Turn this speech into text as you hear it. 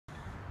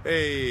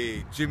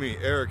Hey, Jimmy,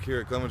 Eric here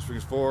at Clement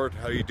Springs Ford.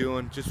 How you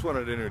doing? Just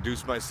wanted to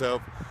introduce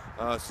myself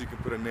so you can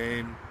put a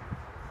name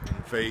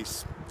and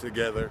face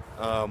together.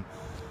 I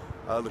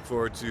look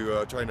forward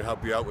to trying to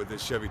help you out with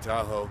this Chevy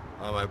Tahoe.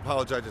 I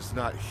apologize it's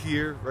not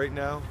here right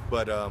now,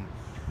 but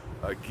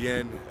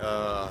again,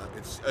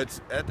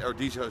 it's at our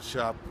detail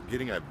shop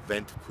getting a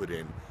vent put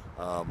in.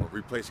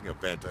 Replacing a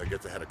vent. I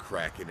guess it had a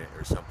crack in it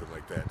or something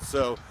like that.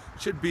 So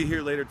should be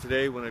here later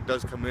today. When it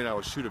does come in, I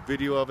will shoot a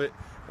video of it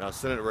and I'll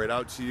send it right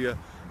out to you.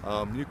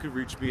 You can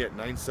reach me at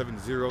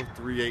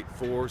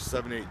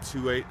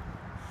 970-384-7828.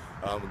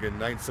 Again,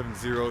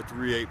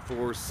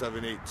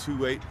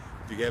 970-384-7828.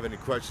 If you have any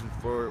questions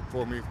for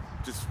me,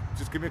 just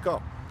give me a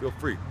call. Feel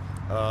free.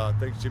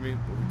 Thanks, Jimmy.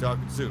 We'll be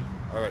talking soon.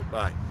 All right,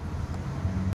 bye.